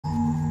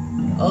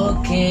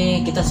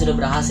Oke, kita sudah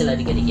berhasil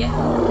adik-adik ya.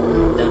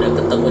 Kita udah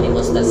ketemu di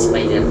monster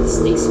spider,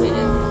 stick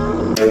spider.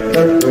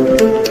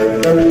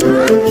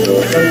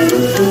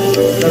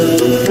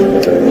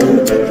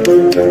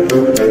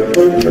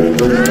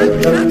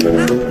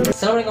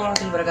 Assalamualaikum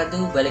warahmatullahi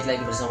wabarakatuh. Balik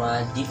lagi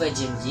bersama Dhifa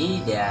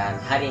GMG, dan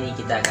hari ini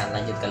kita akan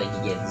lanjutkan lagi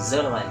game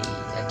Zoonomaly.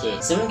 Oke,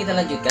 sebelum kita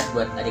lanjutkan,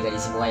 buat adik-adik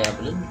semua yang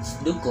belum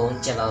dukung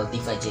channel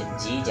Dhifa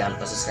GMG, jangan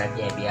lupa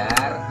subscribe-nya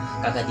biar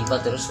kakak Dhifa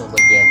terus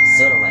membuat game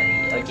Zoonomaly.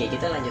 Oke,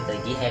 kita lanjut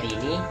lagi. Hari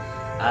ini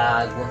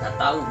gue nggak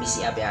tahu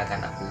misi apa yang akan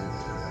aku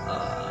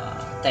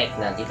tag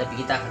nanti, tapi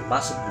kita akan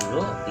masuk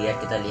dulu biar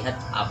kita lihat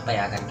apa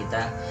yang akan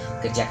kita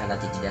kerjakan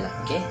nanti di dalam.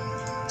 Oke,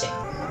 cek.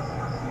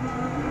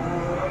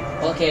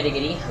 Oke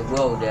adik-adik,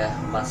 gue udah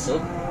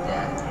masuk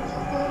dan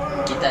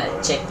kita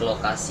cek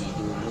lokasi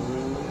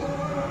dulu.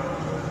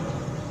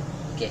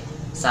 Oke,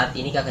 saat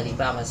ini kakak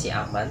Dhifa masih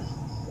aman,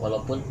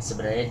 walaupun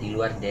sebenarnya di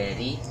luar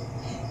dari.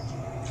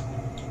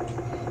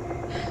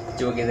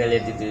 Coba kita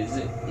lihat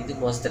itu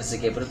monster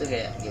scaper tuh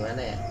kayak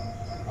gimana ya.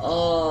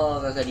 Oh,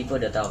 kakak Dhifa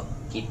udah tahu.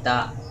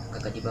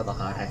 Kakak Dhifa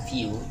bakal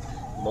review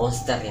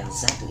monster yang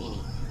satu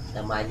ini,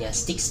 namanya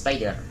stick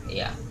spider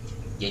ya.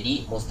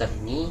 Jadi monster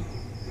ini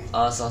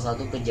salah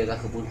satu penjaga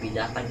kebun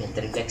binatang yang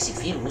terinfeksi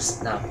virus,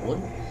 namun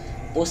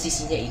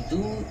posisinya itu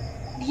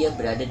dia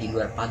berada di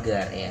luar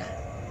pagar ya.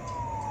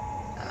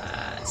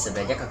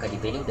 Sebenarnya kakak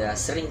Dhifa ini udah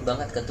sering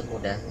banget ketemu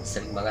dan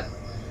sering banget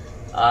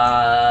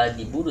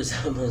dibunuh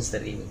sama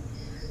monster ini.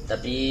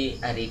 Tapi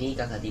hari ini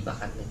kakak Dhifa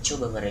akan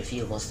mencoba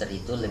mereview monster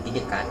itu lebih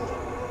dekat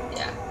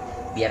ya,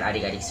 biar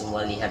adik-adik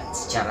semua lihat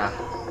secara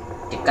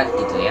dekat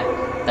gitu ya.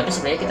 Tapi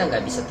sebenarnya kita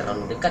nggak bisa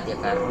terlalu dekat ya,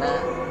 karena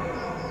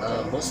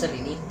monster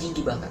ini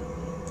tinggi banget.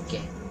 Oke,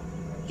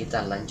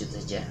 kita lanjut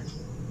saja.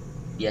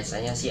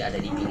 Biasanya sih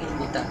ada di pinggir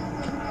hutan.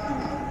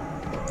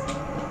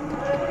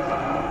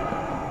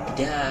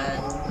 Dan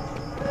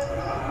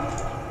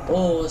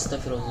oh,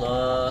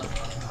 astagfirullah,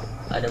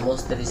 ada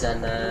monster di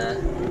sana.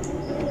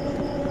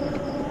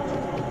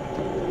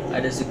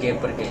 Ada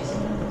zookeeper guys.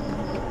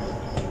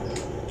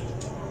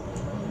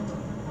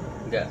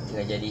 Enggak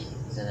jadi.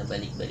 Sana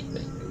balik.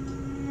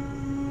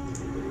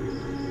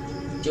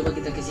 Coba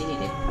kita ke sini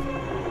deh.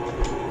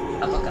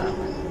 Apakah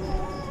aman?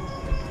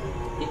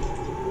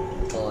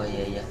 Oh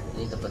iya,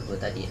 ini tempat gua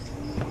tadi ya.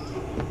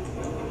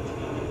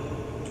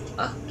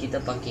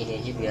 Kita pakai ini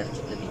aja biar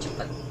lebih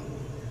cepat.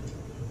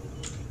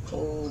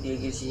 Oh, dia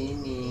ke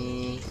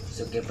sini.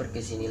 Zookeeper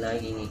ke sini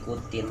lagi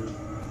ngikutin.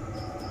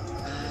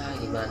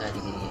 Gimana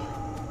dirinya?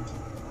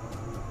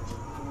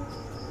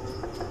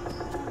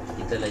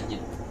 Kita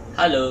lanjut.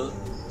 Halo,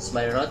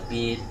 Smile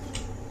Rotbit.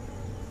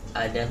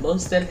 Ada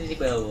monster di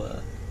bawah.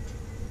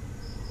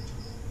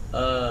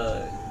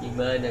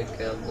 Gimana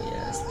kamu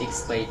ya, stick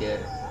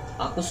spider?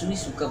 Aku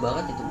suka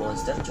banget itu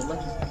monster, cuman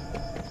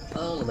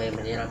lumayan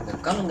menyeramkan.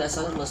 Kalau nggak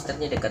salah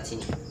monsternya dekat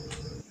sini.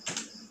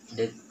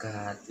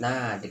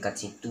 Dekat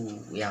situ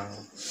yang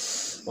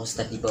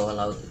monster di bawah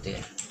laut itu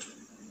ya.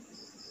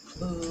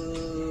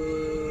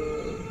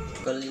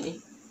 Kali ini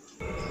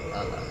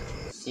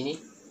sini.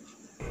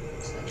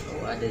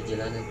 Oh, ada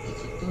jalanan ke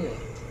situ ya.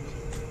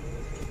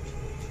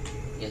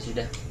 Ya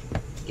sudah,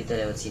 kita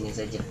lewat sini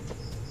saja.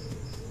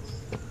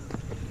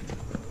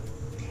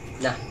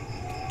 Nah,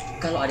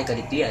 kalau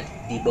adik-adik lihat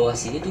di bawah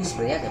sini tuh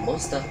sebenarnya ada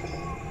monster.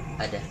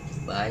 Ada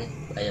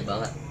banyak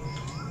banget.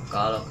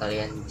 Kalau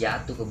kalian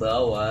jatuh ke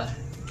bawah,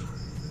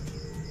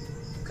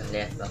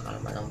 kalian bakal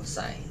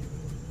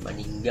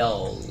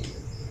meninggal.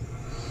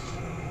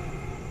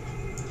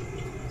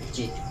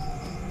 Oke,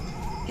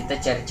 kita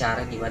cari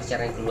cara gimana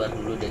cara yang keluar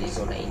dulu dari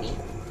zona ini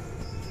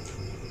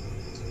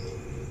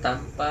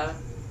tanpa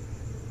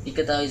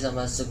diketahui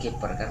sama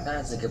zookeeper,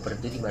 karena zookeeper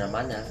itu di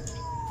mana-mana.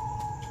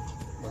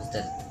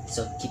 Monster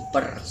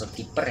zookeeper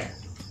ya.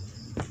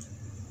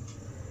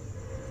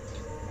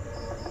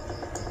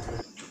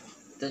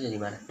 Itu jadi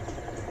mana?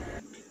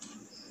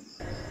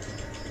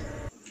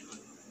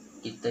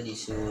 Kita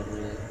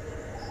disuruh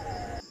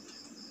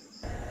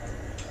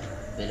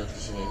belok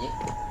di sini aja.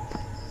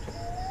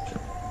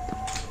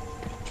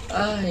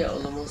 Ya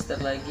Allah, monster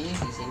lagi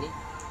di sini.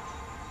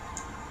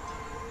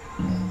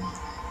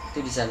 Itu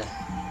di sana.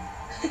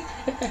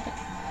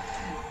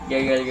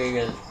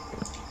 gagal.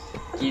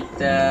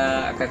 Kita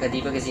kakak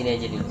Dhifa ke sini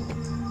aja dulu.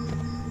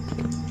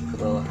 Ke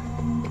bawah.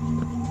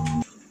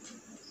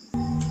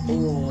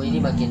 Oh, ini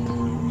makin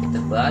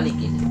terbalik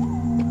ini.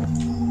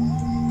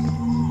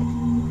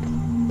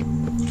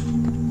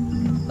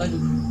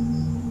 Aduh.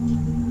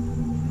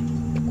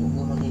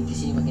 Gue makin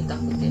kesini makin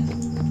takut ya.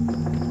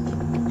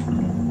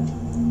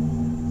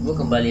 Gue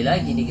kembali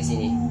lagi nih ke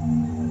sini.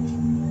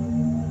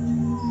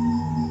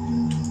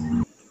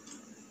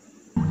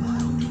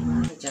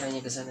 Gimana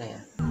caranya ke sana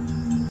ya?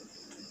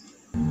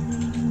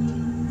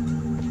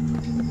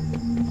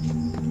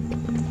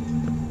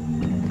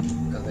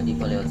 Kakak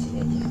Dhifa lewat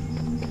sini aja.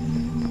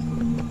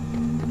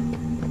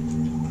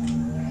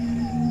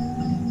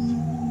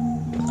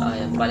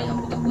 Yang paling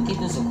aku takuti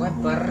itu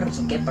zookeeper.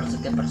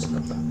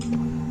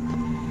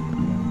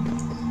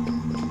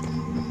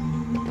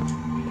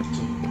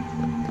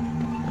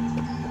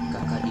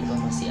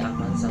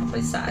 aman sampai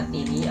saat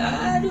ini.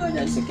 Aduh,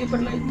 ada skipper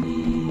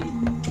lagi.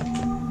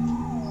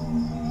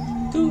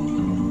 Tuh,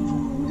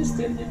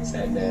 monsternya di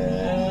sana.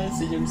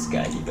 Senyum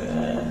sekali,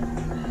 Bang.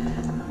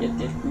 Lihat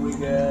gue,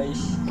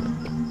 guys.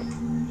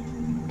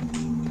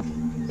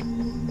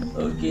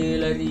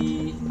 Oke,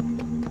 lari.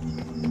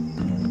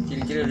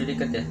 Kira-kira udah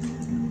dekat ya.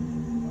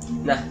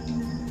 Nah,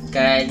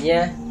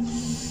 kayaknya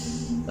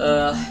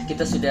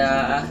kita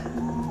sudah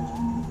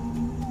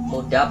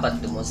mau dapat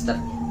tuh monster.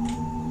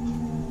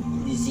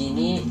 Di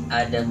sini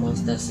ada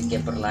monster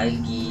skipper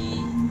lagi.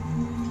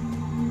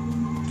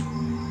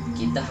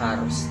 Kita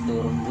harus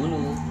turun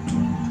dulu.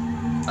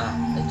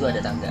 Itu ada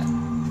tangga.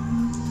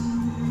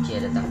 Oke,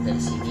 ada tangga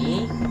di sini.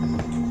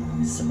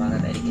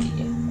 Semangat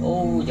adik-adiknya.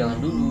 Oh, jangan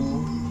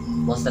dulu.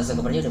 Monster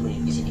skippernya udah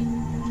berdiri di sini.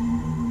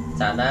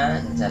 Sana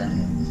dan sana.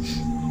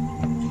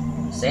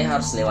 Saya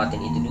harus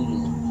lewatin itu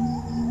dulu.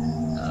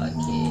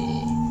 Oke.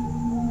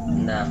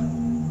 Nah,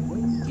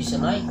 bisa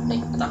naik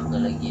tangga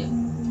lagi ya.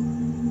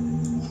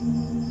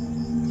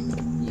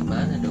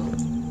 Gimana dong?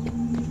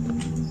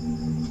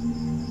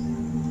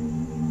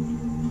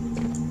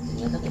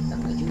 Ternyata naik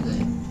tangga juga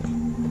ya.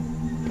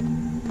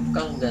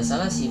 Kalau nggak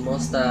salah si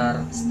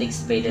monster stick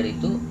spider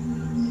itu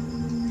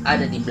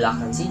ada di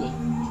belakang sini.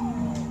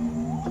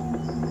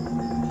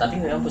 Tapi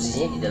memang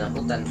posisinya di dalam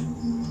hutan.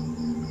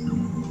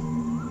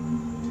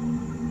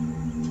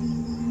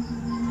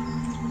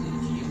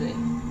 Lucu juga ya.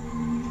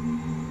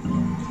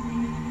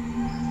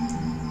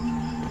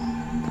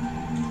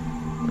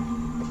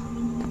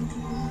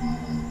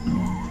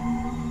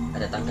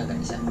 Ada tangga nggak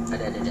di sana?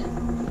 Ada.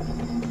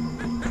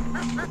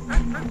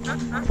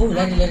 Oh,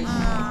 lari. Dapat.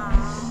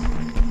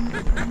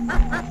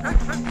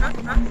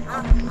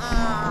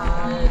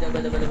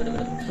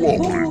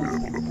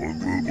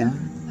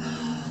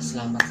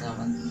 Selamat.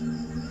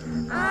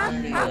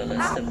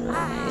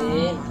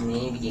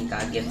 Ini bikin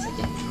kaget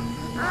saja.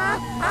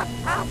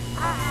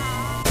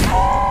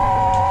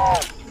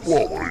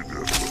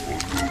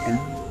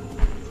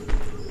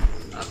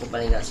 Aku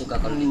paling nggak suka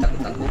kalau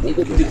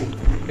ditakut-takutin.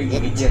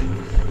 Ngejar.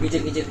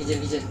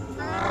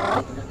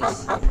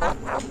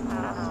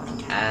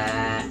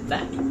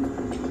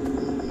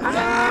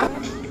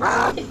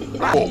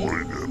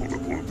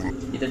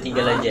 Kita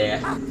tinggal aja ya.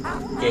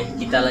 Oke,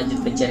 kita lanjut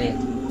pencarian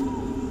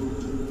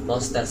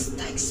monster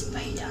stick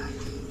spider.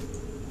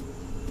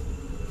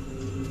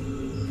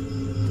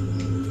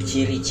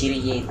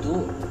 Ciri-cirinya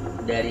itu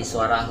dari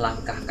suara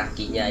langkah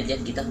kakinya aja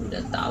kita udah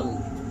tahu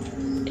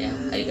ya,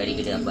 adik-adik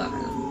gede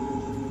bakal.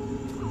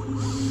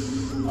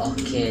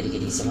 Oke,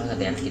 adik-adik semangat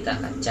ya, kita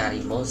akan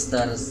cari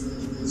monster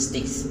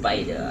stick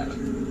spider.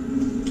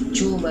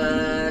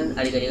 Cuman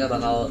adik-adik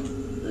bakal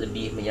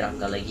lebih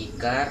menyeramkan lagi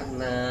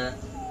karena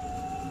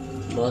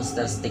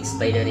monster stick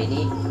spider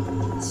ini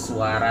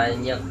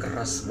suaranya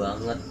keras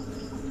banget,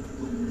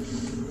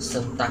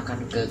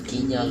 sentakan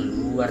kakinya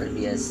luar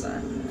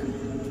biasa.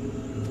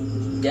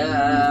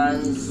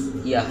 Dan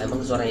ya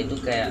emang suara itu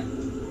kayak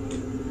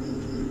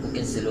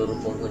mungkin seluruh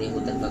penghuni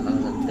hutan bakal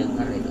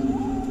ngedengar itu.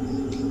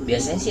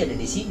 Biasanya sih ada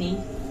di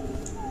sini.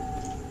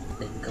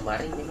 Dan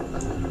kemarin memang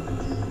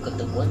aku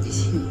ketemuan di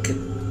sini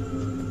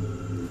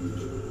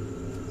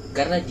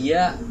karena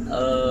dia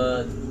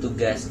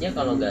tugasnya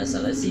kalau nggak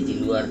salah sih di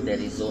luar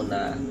dari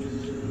zona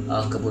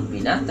kebun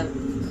binatang.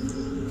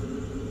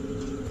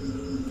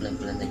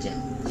 Pelan-pelan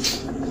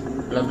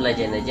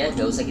aja,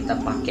 gak usah kita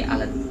pakai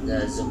alat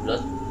zoom load.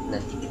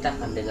 Nanti kita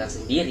akan dengar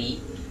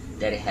sendiri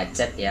dari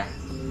headset ya,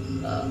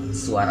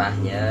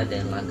 suaranya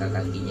dan langkah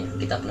kakinya.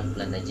 Kita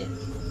pelan-pelan aja.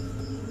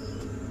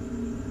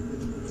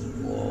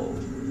 Wow,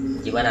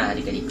 gimana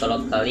adik-adik?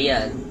 Kalau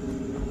kalian,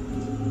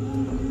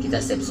 kita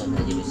safe zone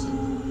aja dulu sih.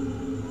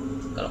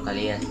 Kalau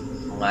kalian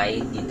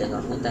main di tengah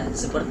hutan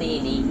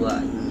seperti ini,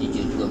 gua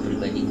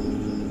pribadi,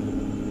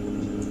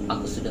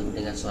 aku sudah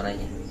mendengar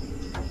suaranya.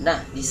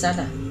 Nah, di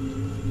sana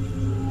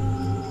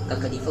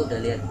kakak Dhifa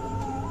udah lihat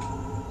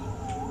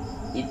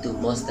itu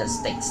monster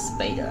stick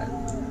spider.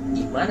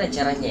 Gimana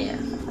caranya ya?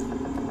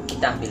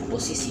 Kita ambil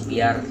posisi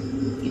biar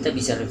kita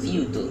bisa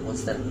review tuh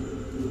monster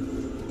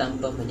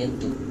tanpa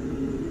menyentuh.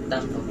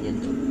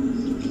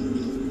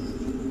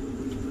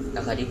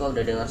 Kakak Dhifa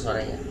udah dengar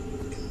suaranya.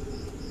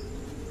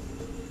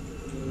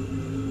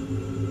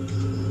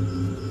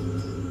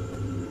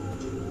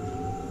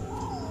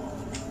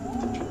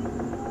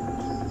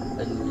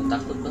 Aduh,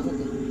 takut banget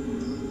ya.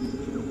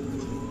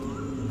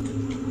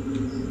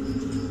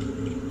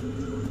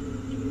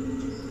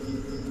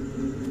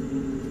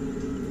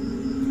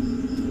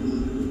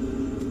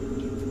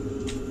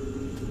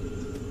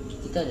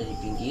 Kita ada di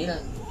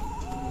pinggiran.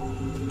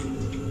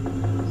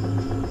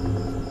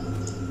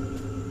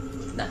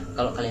 Nah,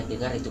 kalau kalian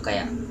dengar itu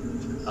kayak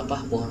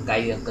apa, pohon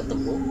kayu yang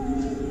ketemu,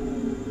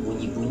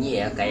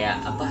 bunyi-bunyi ya, kayak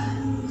apa,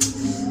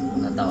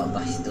 nggak tahu apa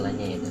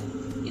istilahnya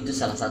itu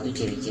salah satu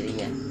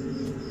ciri-cirinya.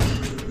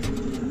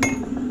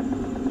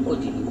 Oh,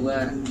 di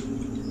luar.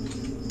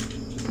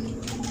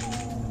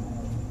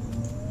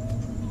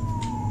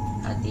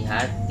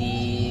 Hati-hati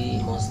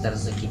monster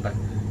skipper.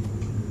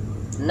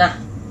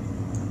 Nah,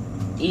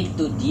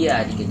 itu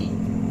dia adik-adik,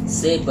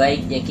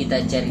 sebaiknya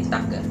kita cari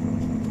tangga.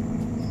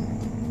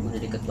 Udah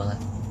deket banget,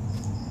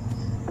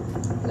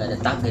 nggak ada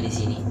tangga di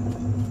sini.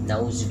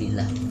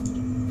 Nauzubillah.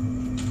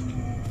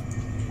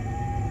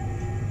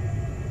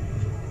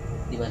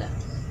 Di mana?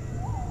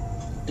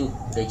 Tuh,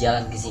 udah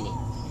jalan ke sini.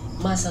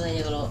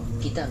 Masalahnya kalau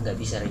kita nggak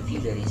bisa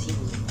review dari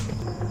sini,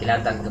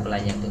 kelihatan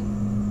kepalanya tuh.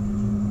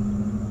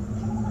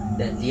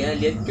 Dan dia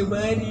lihat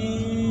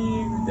kemari,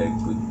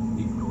 takut.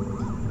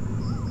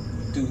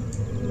 Tuh.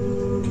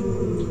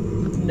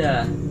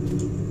 Nah,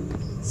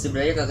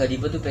 sebenarnya kakak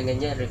Dhifa tuh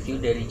pengennya review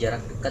dari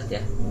jarak dekat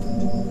ya.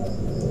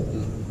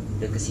 Tuh,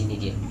 udah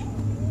kesini dia.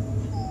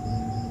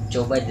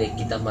 Coba deh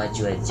kita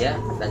maju aja.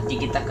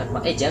 Nanti kita akan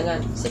jangan,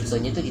 safe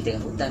zone-nya tuh di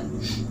tengah hutan.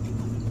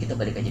 Kita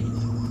balik aja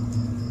dulu.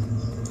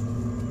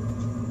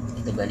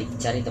 Kita balik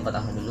cari tempat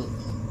aman dulu,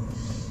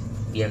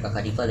 biar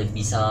kakak Dhifa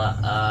bisa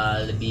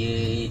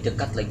lebih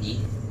dekat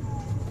lagi.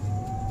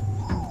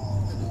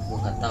 Aduh, gua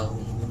nggak tahu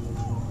nih.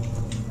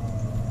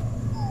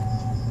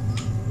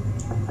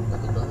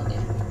 Takut banget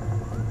ya.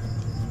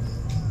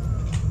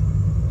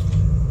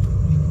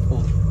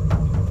 Oh.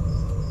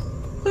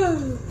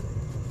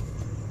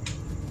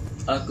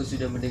 Aku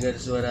sudah mendengar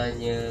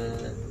suaranya.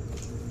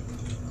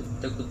 Aku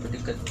takut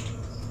mendekat.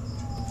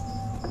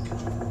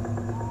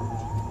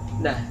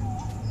 Nah,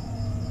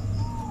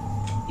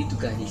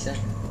 itukah di sana?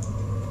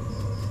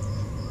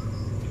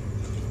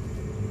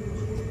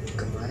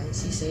 Kemarin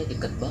sih saya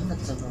dekat banget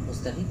sama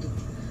monster itu,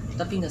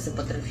 tapi nggak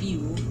sempat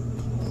review,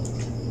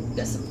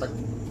 nggak sempat.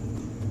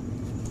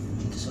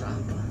 Itu suara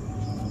apa?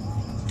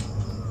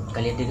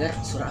 Kalian dengar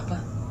suara apa?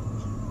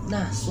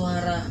 Nah,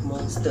 suara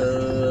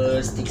monster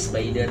stick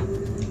spider.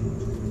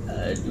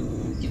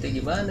 Aduh, kita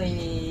gimana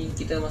ini?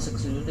 Kita masuk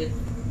ke dulu deh.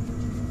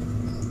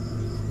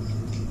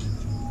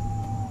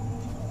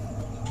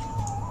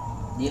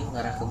 Dia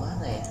mengarah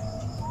kemana ya?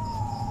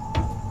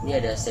 Ini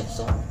ada safe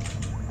zone.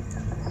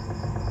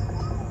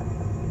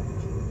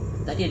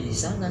 Tadi ada di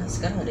sana,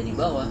 sekarang ada di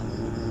bawah.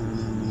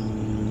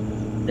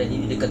 Dan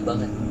ini dekat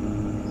banget.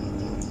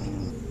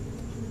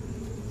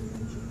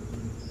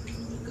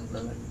 Dekat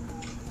banget.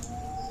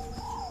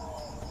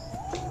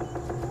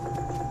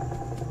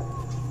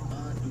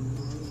 Aduh.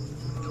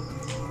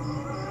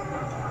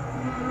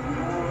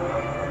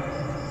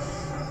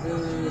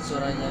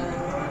 Suaranya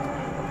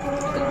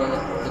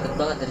dekat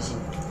banget dari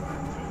sini.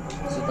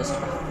 Sumpah.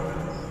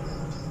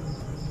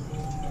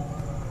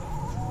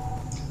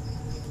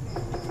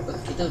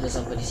 Kita udah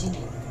sampai di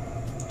sini.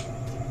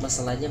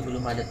 Masalahnya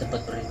belum ada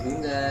tempat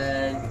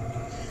perlindungan.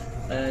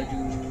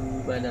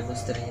 Aduh, mana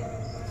monsternya?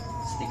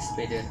 Stick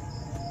spider.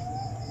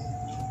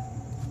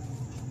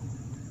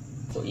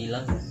 Kok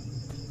hilang?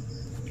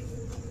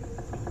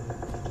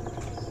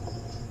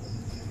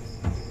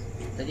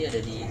 Tadi ada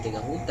di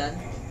tengah hutan.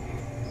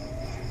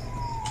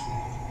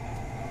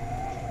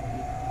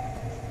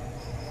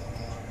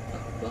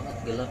 Takut banget,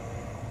 gelap.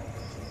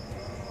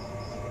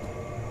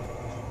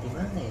 Di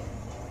mana ya?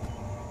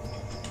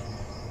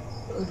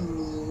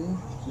 Aduh,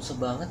 susah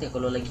banget ya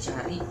kalau lagi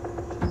cari.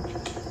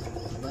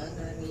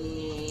 Gimana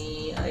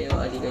nih? Ayo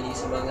adik-adik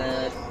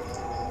semangat.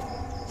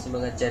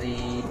 Semangat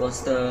cari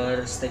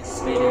monster stick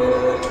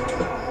spider.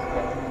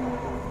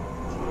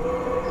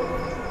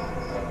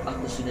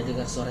 Aku sudah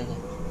dengar suaranya.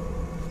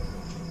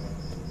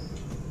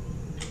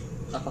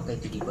 Apakah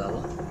itu di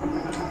bawah?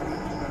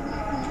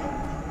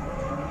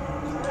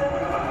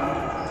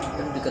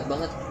 Dan dekat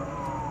banget.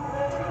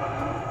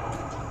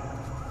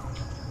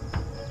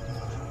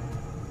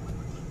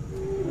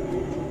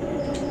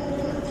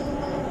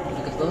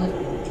 Banget.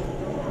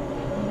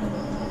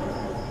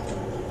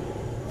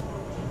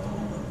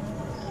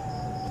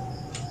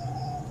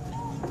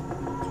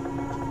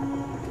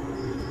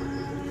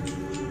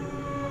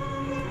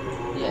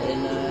 Ya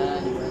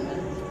elah, di mana?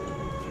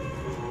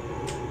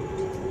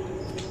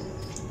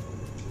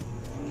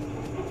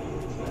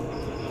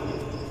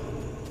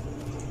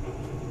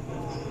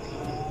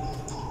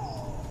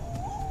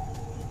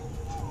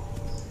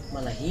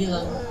 Malah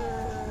hilang.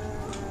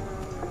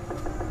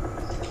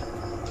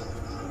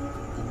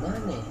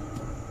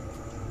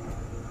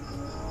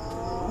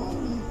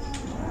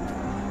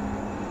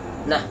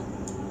 Nah,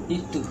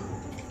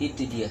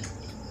 itu dia.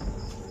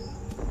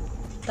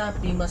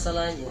 Tapi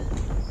masalahnya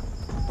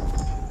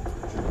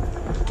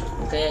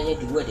kayaknya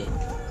dua deh.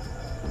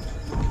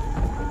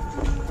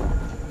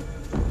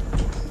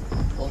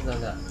 Oh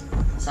enggak,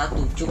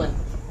 satu, cuman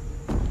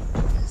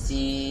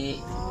si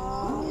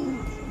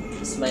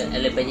smile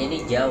elephantnya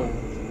ini jauh.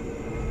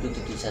 Tuh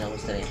sana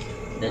monsternya.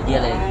 Dan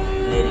dia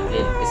lirik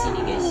ke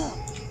sini guys.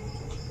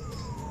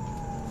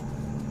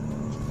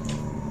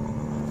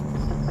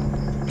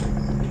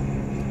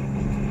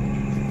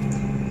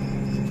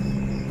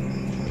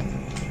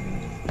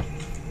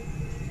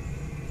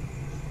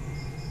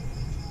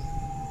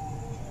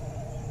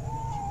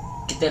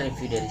 Kita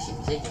review dari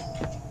sini saja.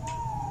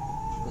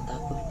 Aku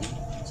takut nih,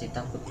 saya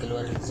takut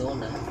keluar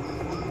zona.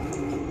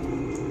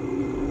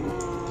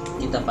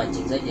 Kita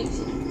pancing saja ke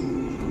sini.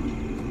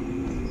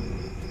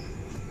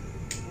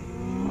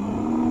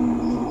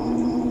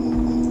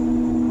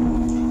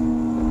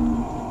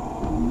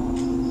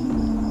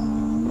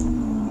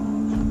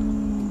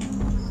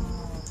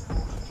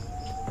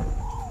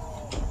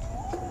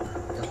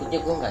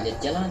 takutnya gue nggak lihat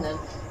jalanan.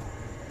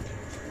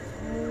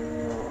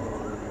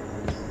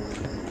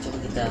 Coba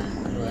kita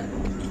keluar.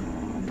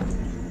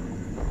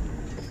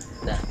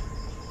 Nah,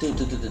 tuh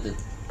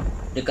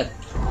dekat,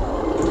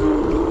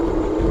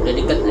 udah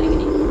dekat hari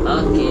ini.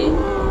 Oke,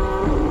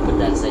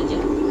 benar saja,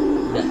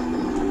 udah.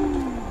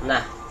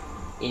 Nah,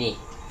 ini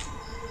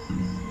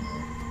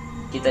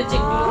kita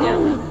cek dulu ya.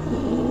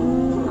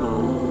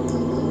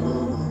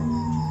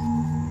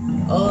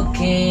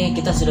 Oke,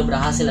 kita sudah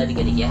berhasil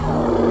adik-adik ya.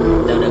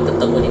 Kita udah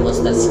ketemu di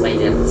monster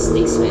spider,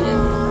 stick spider.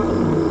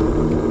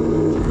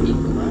 Dia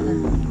kemana?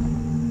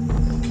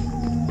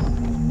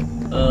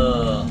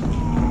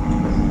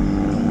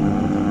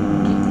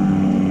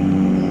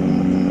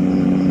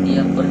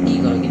 Dia pergi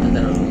kalau kita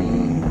terlalu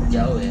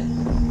jauh ya.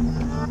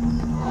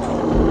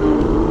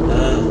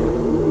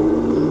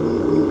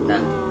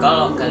 Nah,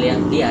 kalau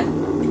kalian lihat,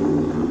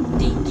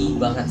 tinggi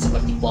banget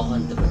seperti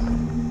pohon teman.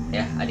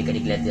 Ya,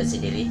 adik-adik lihat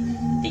sendiri.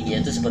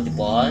 Tingginya tuh seperti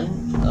pohon,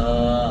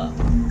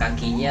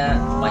 kakinya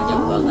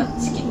panjang banget,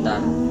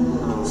 sekitar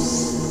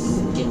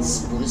mungkin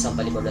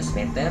 10-15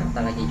 meter,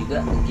 tangannya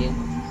juga mungkin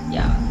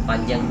ya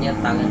panjangnya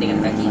tangan dengan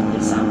kaki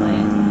hampir sama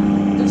ya.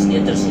 Terus dia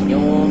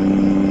tersenyum,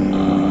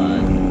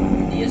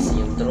 dia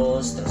senyum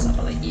terus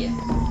apa lagi ya,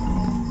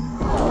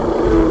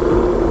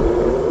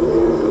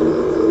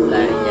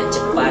 larinya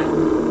cepat,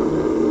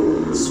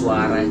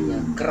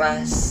 suaranya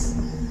keras,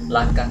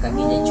 langkah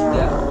kakinya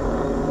juga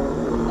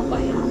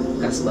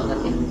keras banget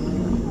ya,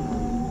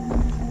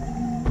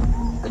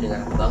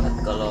 kedengaran banget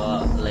kalau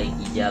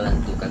lagi jalan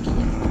tuh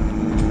kakinya.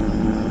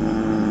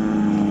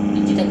 Jadi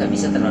kita nggak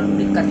bisa terlalu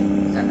dekat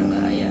karena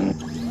bahaya.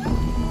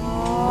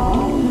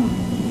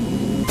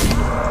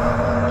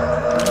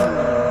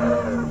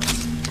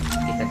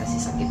 Kita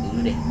kasih sakit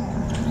dulu deh.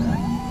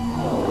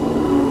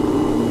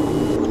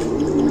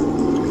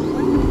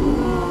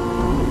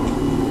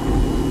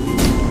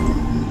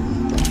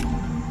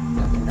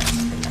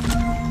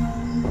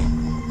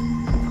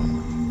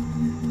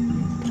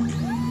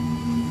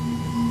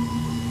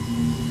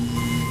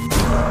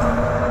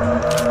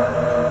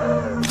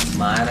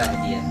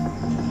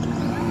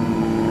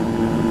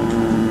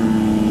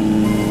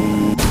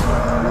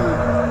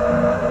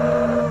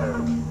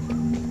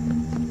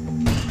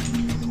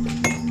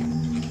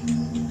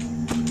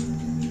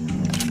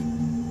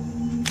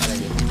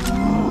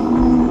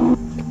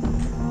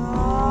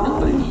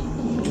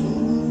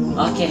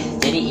 Oke,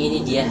 jadi ini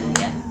dia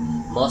ya,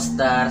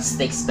 monster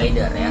stick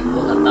spider ya.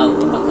 Gua nggak tahu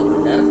apakah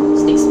benar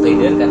stick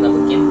spider karena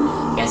mungkin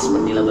kayak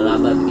seperti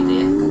laba-laba begitu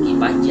ya, kaki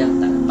panjang,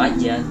 tangan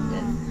panjang,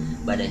 dan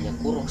badannya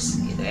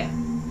kurus gitu ya.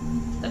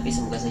 Tapi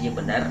semoga saja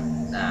benar.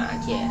 Nah,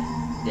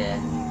 dan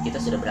kita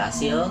sudah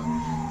berhasil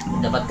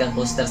mendapatkan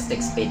poster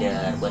stick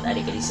spider buat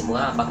adik-adik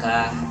semua.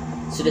 Apakah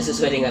sudah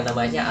sesuai dengan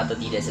namanya atau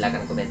tidak?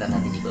 Silahkan komentar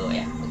nanti di bawah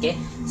ya. Oke,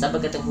 sampai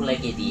ketemu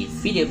lagi di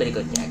video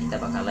berikutnya. Kita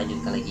bakal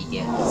lanjutkan lagi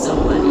game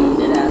Zoonomaly.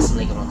 Dadah,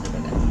 assalamualaikum warahmatullahi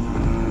wabarakatuh.